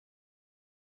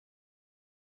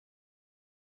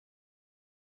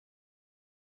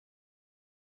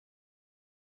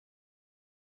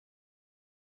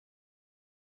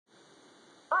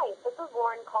Hi, this is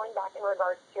Lauren calling back in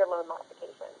regards to your loan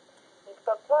modification. You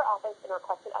spoke to our office and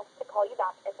requested us to call you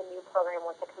back if a new program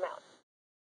were to come out.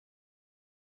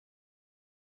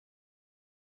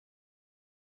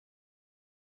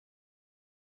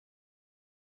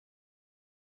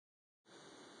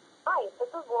 Hi, this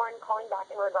is Lauren calling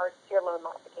back in regards to your loan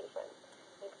modification.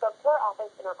 You spoke to our office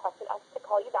and requested us to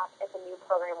call you back if a new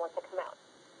program were to come out.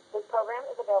 This program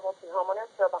is available to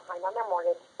homeowners who are behind on their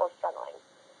mortgage or struggling.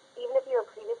 Even if you were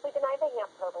previously denied the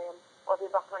HAMP program, or if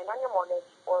you're behind on your mortgage,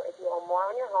 or if you owe more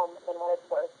on your home than what it's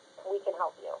worth, we can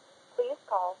help you. Please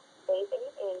call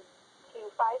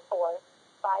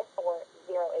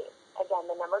 888-254-5408. Again,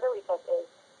 the number to reach us is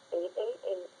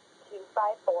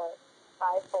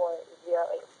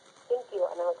 888-254-5408. Thank you,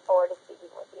 and I look forward to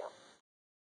speaking with you.